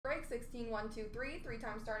16, 1, 2, 3. 3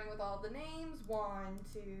 times starting with all the names. 1,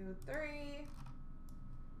 2, 3.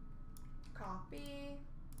 Copy.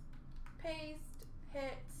 Paste.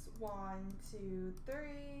 Hits. 1, 2,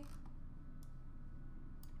 3.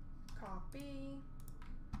 Copy.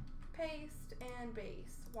 Paste and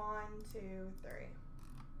base. 1, 2, 3.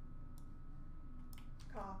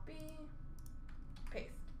 Copy.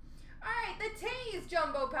 Paste. Alright, the Taze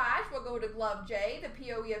Jumbo Patch will go to Glove J, the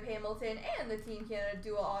POE of Hamilton, and the Team Canada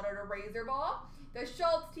Dual Auto to Razor Ball. The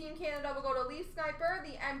Schultz Team Canada will go to Leaf Sniper,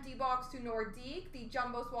 the Empty Box to Nordique, the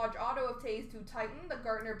Jumbo Swatch Auto of Taze to Titan, the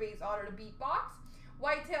Gartner Base Auto to Beatbox.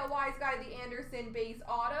 Whitetail Wise Guy, the Anderson Base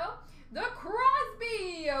Auto. The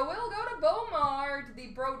Crosby will go to Beaumart, the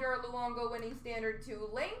Brodeur Luongo winning standard to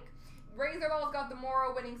Link. Razor Ball's got the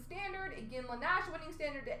Morrow winning standard, Ginla Nash winning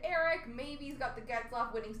standard to Eric, Maybe's got the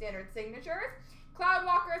Getzlaff winning standard signatures,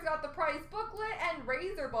 Cloudwalker's got the Price booklet, and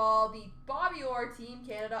Razor Ball, the Bobby Orr Team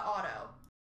Canada Auto.